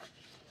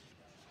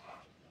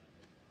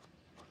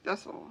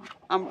 That's all.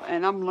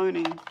 I'm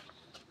learning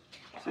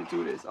to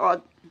do this.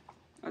 Oh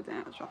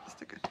damn, I dropped the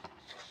sticker.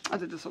 I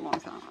did this a long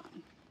time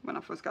when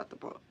I first got the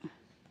book.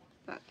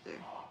 That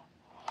there.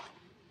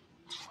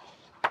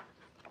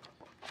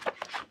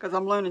 Because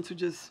I'm learning to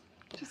just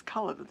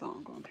color the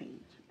doggone page.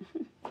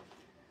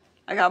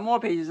 I got more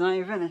pages and I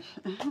ain't finished.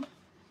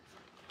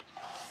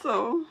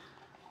 So,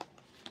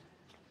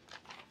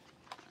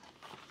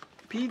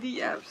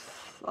 PDFs.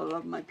 I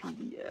love my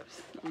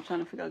PDFs. I'm trying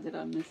to figure out, did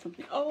I miss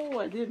something? Oh,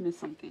 I did miss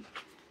something.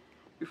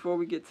 Before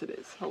we get to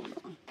this, hold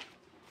on.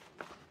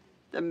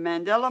 The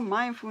Mandela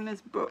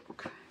Mindfulness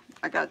book.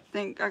 I got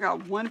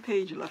one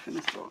page left in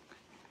this book.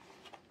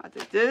 I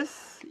did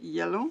this,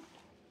 yellow.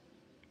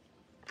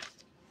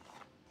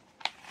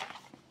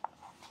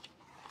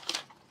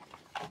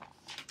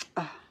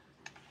 I'll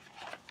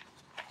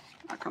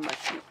come back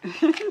to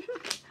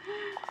it.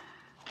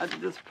 I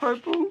did this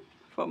purple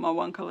for my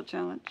one color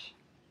challenge.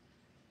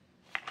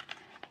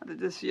 I did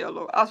this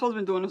yellow. I was supposed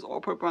to be doing this all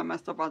purple. I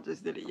messed up. I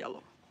just did it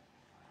yellow.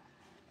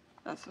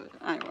 That's it.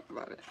 I ain't worried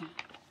about it. I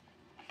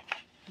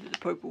did the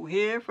purple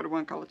here for the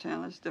one color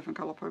challenge. Different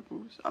color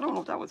purples. I don't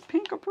know if that was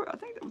pink or purple. I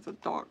think that was a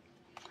dark.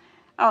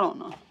 I don't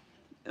know.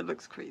 It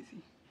looks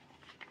crazy.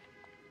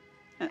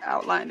 And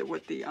outlined it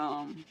with the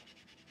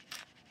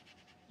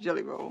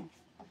jelly roll.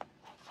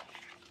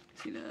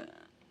 See that?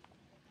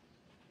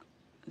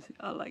 See,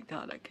 I liked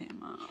how that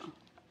came out.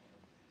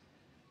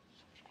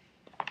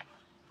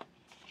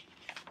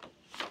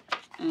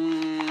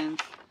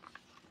 And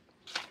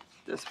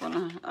this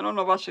one, I don't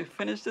know if I should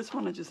finish this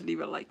one or just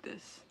leave it like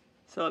this.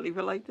 So I'll leave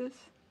it like this.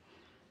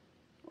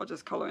 Or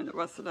just color in the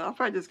rest of that. I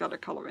probably just got to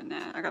color in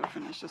that. I got to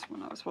finish this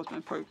one. I was supposed to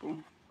be purple.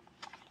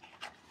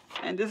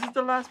 And this is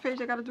the last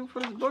page I got to do for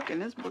this book. And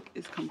this book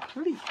is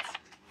complete.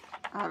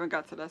 I haven't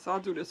got to that. So I'll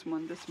do this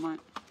one this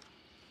month.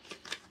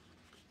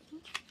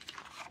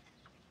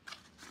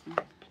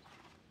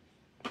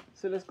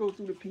 So let's go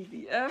through the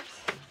PDFs.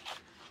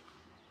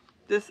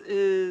 This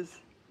is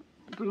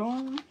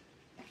Bloom.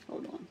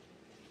 Hold on.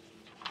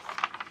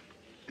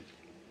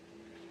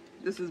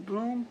 This is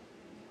Bloom.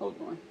 Hold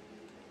on.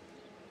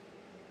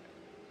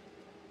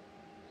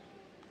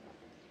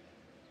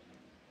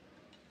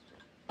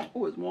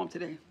 Oh, it's warm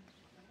today.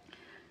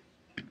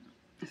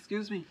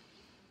 Excuse me.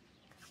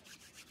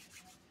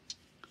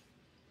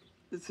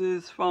 This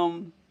is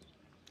from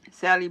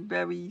Sally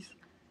Berry's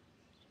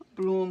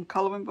Bloom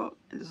coloring book.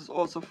 And this is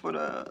also for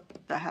the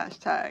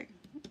hashtag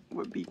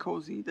with Be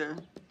Cozy, the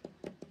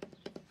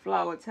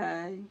flower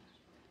tag.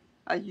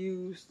 I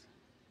used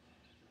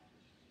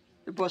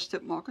the brush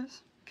tip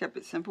markers. Kept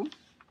it simple.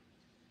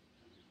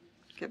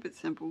 Kept it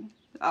simple.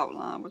 The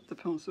outline with the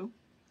pencil.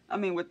 I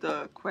mean with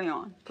the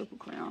crayon, purple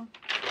crayon.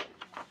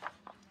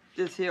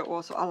 This here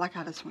also, I like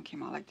how this one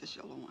came out. I like this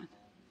yellow one.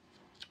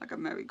 Like a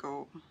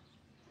marigold.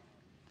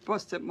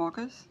 Brush tip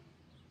markers.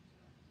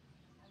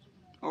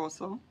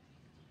 Also.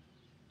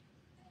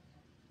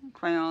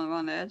 Crayon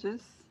around the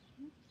edges.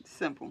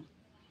 Simple.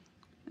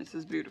 This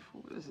is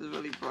beautiful. This is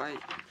really bright.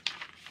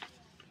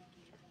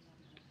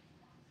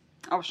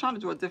 I was trying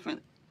to do a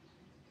different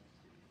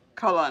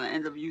color and I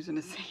ended up using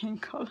the same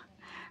color.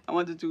 I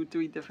wanted to do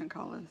 3 different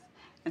colors.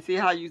 And see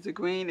how I use the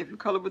green? If you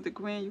color with the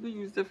green, you can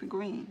use different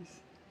greens.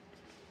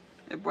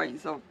 It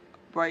brightens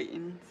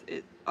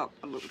it up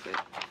a little bit.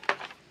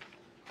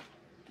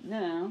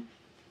 Now,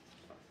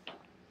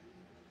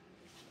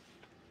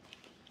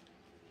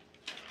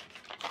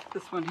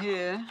 this one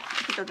here,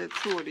 I think I did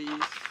 2 of these.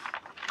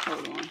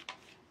 Hold on.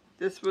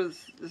 This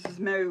is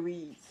Mary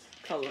Reed's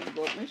coloring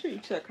book. Make sure you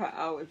check her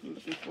out if you're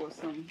looking for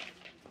some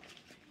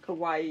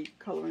kawaii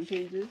coloring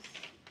pages.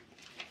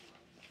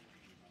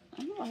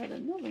 I know I had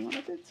another one.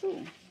 I did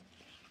 2.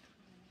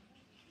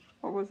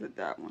 Or was it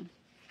that one?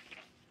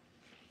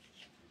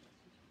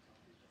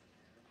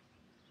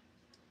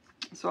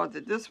 So I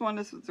did this one.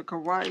 This is the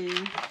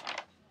Kawaii,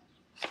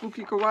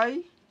 Spooky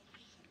Kawaii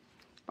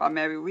by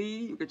Mary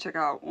Reed. You can check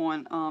out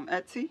on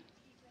Etsy.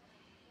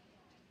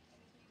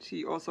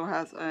 She also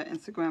has an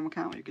Instagram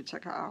account. You can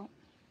check her out.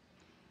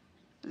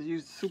 I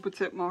used super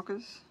tip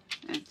markers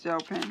and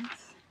gel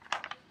pens.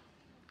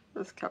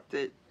 Just kept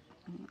it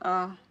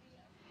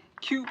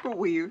cute but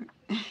weird.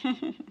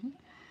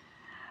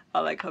 I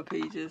like her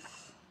pages.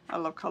 I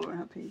love coloring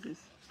her pages.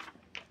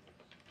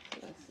 So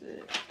that's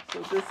it.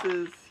 So this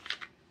is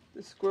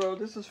the squirrel.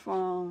 This is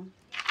from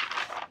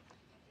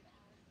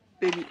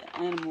Baby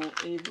Animal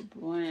Ava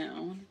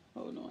Brown.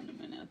 Hold on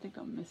a minute. I think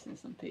I'm missing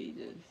some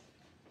pages.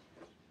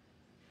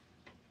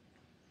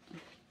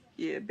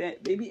 Yeah,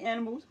 Baby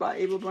Animals by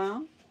Ava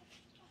Brown.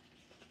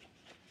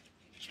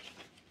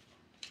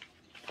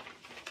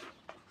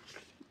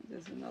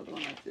 There's another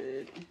one I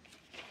did.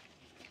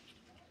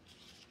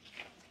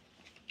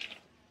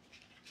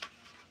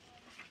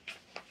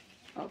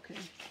 Okay.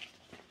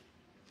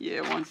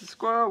 Yeah, one's a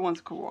squirrel, one's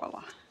a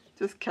koala.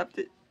 Just kept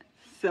it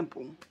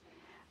simple.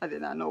 I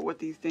did not know what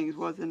these things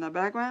was in the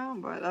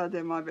background, but I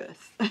did my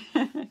best.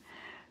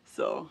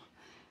 So,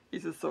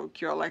 these are so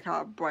cute. I like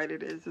how bright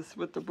it is. Just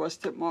with the brush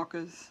tip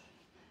markers.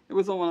 It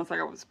was almost like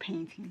I was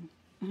painting.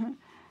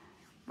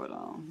 But,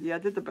 yeah, I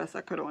did the best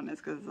I could on this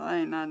because I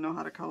did not know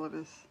how to color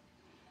this.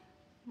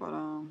 But,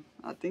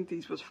 I think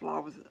these was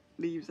flowers,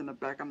 leaves in the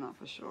back. I'm not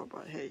for sure,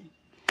 but hey,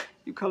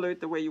 you color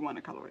it the way you want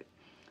to color it.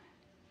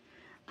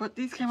 But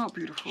these came out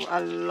beautiful. I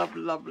love,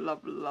 love,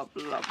 love, love,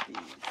 love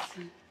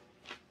these.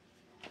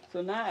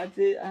 So now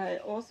I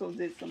also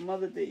did some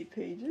Mother's Day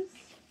pages.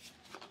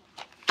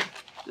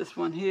 This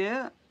one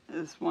here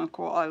is one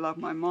called I Love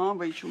My Mom,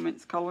 Rachel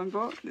Mint's coloring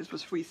book. This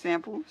was free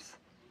samples.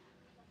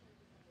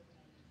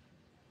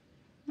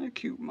 A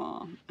cute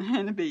mom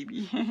and a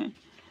baby.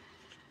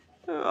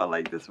 Oh, I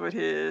like this one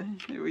here.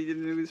 Read the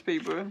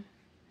newspaper.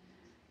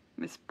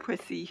 Miss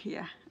Prissy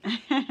here.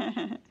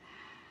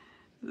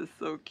 This is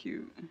so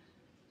cute.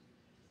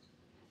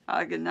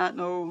 I did not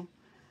know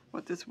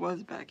what this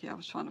was back here. I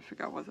was trying to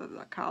figure out was it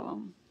a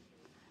column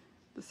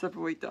to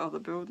separate the other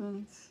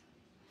buildings.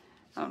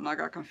 I don't know, I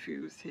got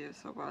confused here,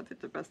 so I did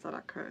the best that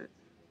I could.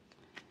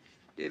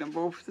 Did them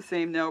both the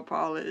same nail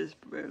polish,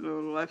 a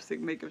little lipstick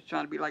makeup,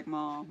 trying to be like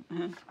mom.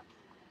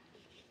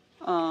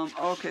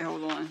 Okay,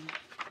 hold on.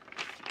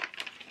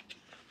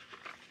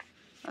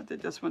 I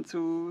did this one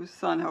too.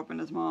 Son helping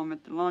his mom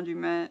at the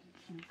laundromat.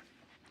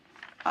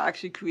 I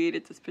actually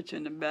created this picture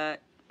in the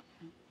back.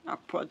 I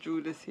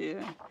drew this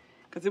here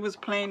because it was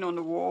plain on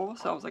the wall,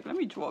 so I was like, let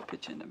me draw a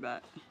picture in the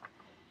back.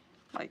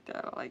 Like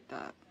that, I like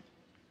that.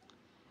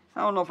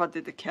 I don't know if I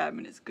did the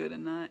cabinets good or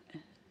not.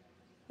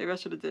 Maybe I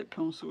should have did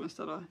pencil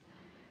instead of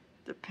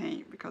the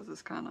paint because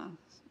it's kind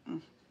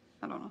of,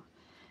 I don't know.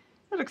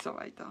 It looks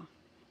alright though.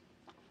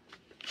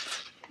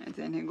 And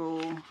then here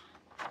go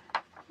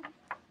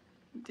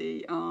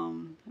the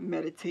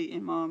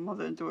meditating, my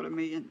mother and daughter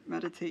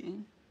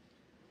meditating.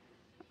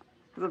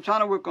 Because I'm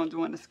trying to work on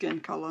doing the skin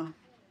color.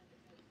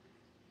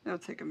 It'll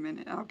take a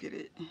minute, I'll get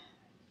it.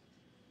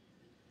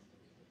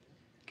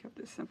 Kept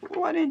it simple.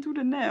 Oh, I didn't do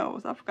the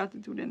nails. I forgot to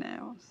do the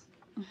nails.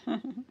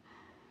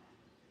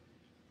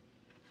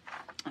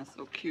 That's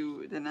so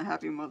cute. Then the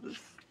Happy Mother's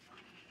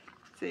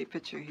Day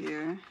picture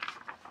here.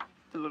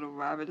 The little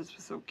rabbit. This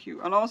was so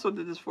cute. And I also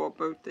did this for a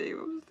birthday.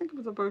 I think it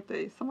was a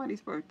birthday. Somebody's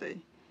birthday.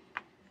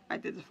 I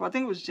did this for. I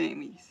think it was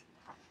Jamie's.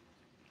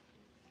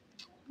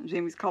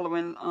 Jamie's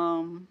coloring.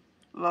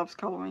 Loves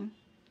coloring.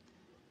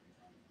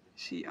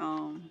 She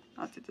I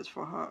did this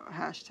for her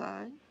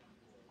hashtag.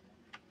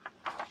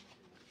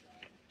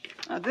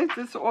 I think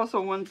this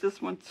also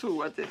this one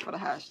too I did for the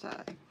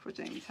hashtag, for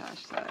Jamie's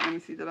hashtag. Let me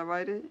see, did I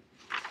write it?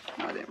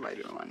 No, I didn't write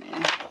it on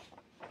there.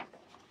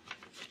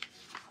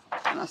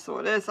 And I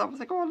saw this, I was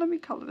like, oh, let me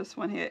color this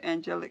one here,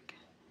 Angelic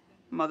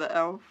Mother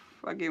Elf.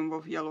 I gave them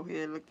both yellow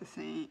hair, look the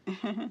same.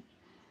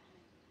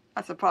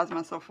 I surprised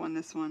myself on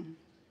this one.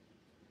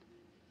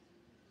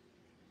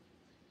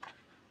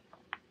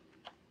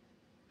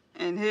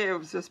 And here it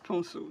was just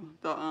pencil,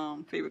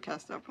 the favorite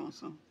Castile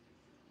pencil.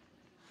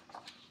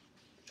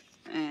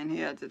 And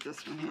here I did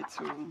this one here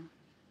too.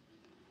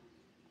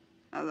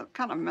 I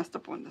kind of messed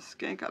up on the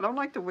skin. I don't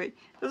like the way,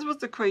 this was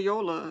the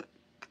Crayola.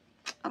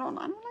 I don't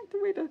like the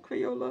way the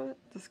Crayola,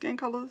 the skin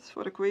colors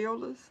for the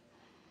Crayolas.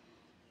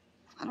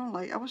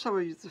 I wish I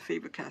would use the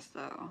favorite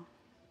Castile.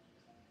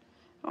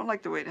 I don't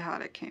like the way how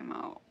that came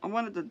out. I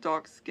wanted the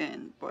dark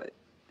skin, but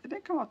it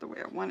didn't come out the way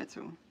I wanted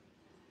to.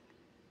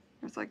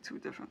 It's like two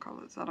different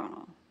colors. I don't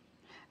know.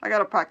 I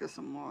gotta practice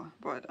some more,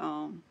 but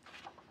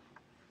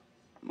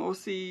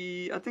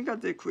mostly I think I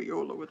did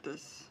Crayola with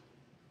this,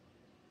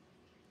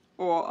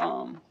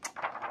 or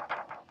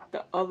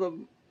the other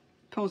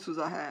pencils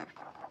I have,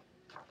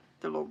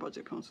 the low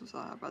budget pencils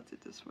I have. I did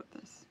this with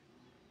this.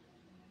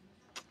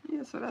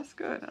 Yeah, so that's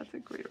good. I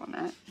did great on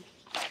that.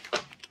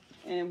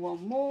 And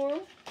one more.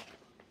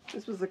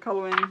 This was a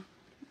coloring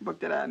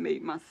book that I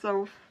made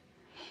myself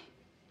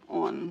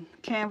on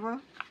Canva.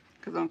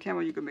 Because on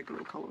Canva you can make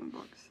little coloring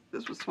books.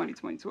 This was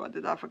 2022.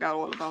 I forgot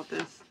all about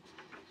this.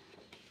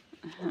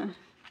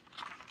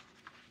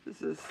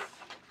 This is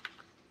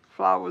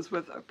Flowers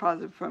with a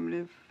Positive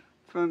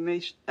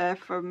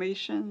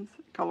Affirmations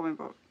coloring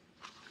book.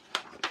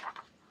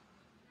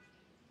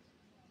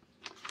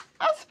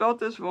 I spelled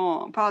this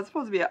wrong. It's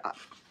supposed to be a...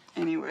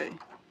 Anyway.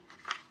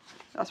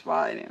 That's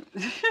why I didn't...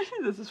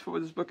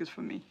 This book is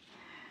for me.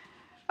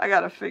 I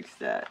gotta fix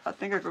that. I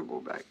think I could go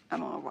back. I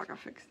don't know if I can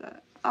fix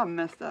that. I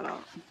messed that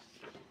up.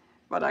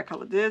 But I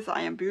colored this.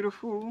 I Am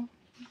Beautiful.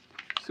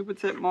 Super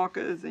tip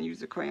markers and use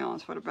the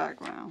crayons for the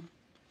background.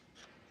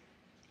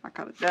 I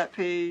colored that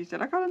page.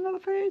 Did I color another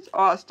page?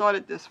 Oh, I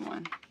started this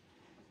one.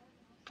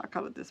 I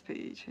colored this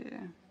page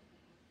here.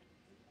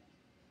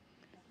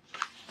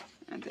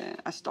 And then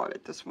I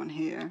started this one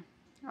here.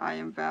 I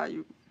am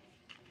valued.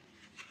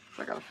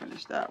 So I gotta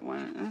finish that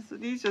one. And so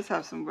these just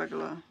have some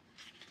regular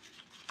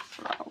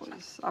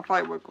flowers. I'll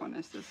probably work on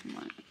this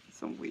month.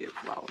 Some weird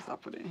flowers I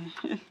put in.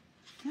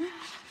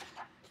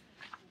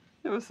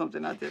 It was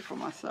something I did for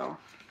myself.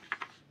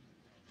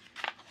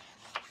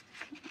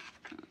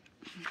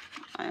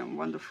 I am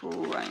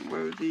wonderful. I am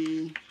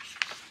worthy.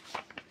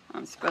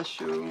 I'm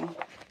special.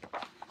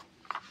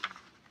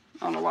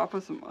 I don't know why I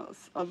put some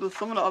of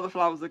the other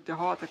flowers look, they're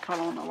hard to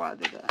color. I don't know why I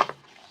did that.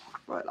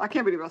 But I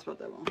can't believe I spelled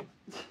that wrong.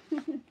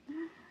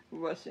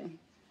 Rushing.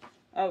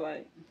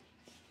 Alright.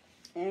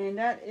 And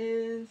that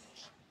is,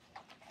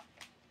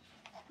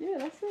 yeah,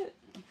 that's it.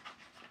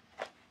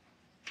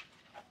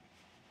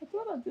 I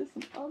thought I did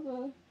some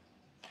other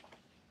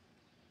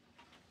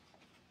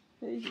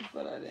pages,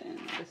 but I didn't.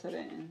 I guess I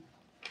didn't.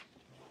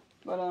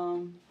 But,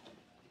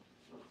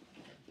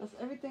 that's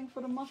everything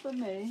for the month of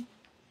May.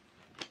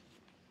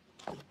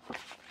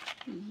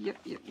 Yep.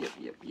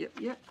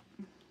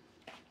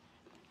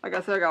 Like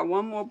I said, I got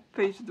one more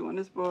page to do in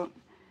this book.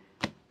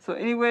 So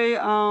anyway,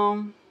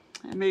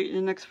 maybe in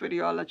the next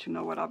video I'll let you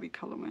know what I'll be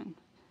coloring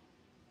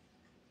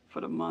for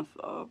the month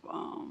of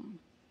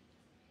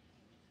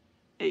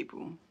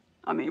April.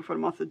 I mean for the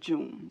month of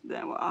June.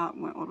 Then I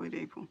went all the way to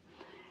April.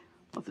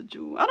 Month of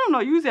June. I don't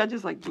know. Usually I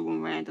just like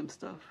doing random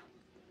stuff.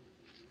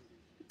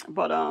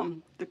 But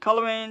the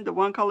coloring, the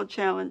one color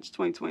challenge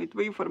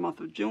 2023 for the month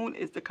of June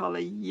is the color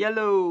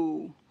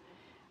yellow.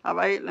 All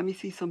right, let me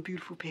see some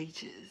beautiful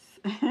pages.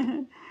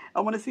 I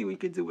want to see what we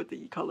could do with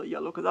the color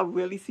yellow because I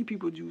really see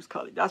people use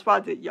color. That's why I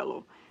did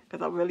yellow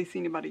because I really see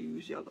anybody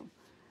use yellow.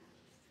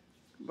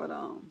 But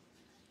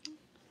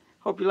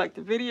hope you liked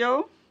the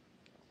video.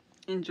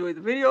 Enjoy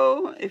the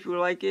video. If you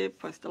like it,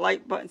 press the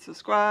like button,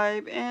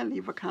 subscribe, and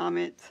leave a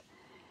comment.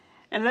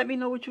 And let me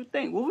know what you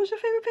think. What was your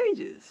favorite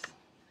pages?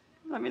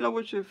 Let me know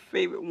what your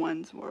favorite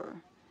ones were.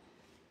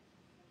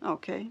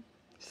 Okay,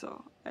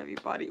 so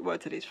everybody, well,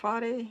 today's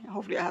Friday.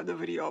 Hopefully I have the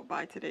video up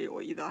by today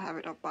or either I'll have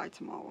it up by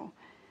tomorrow.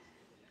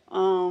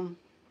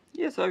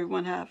 Yeah, so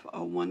everyone have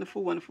a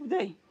wonderful, wonderful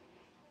day.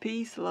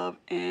 Peace, love,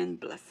 and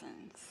blessings.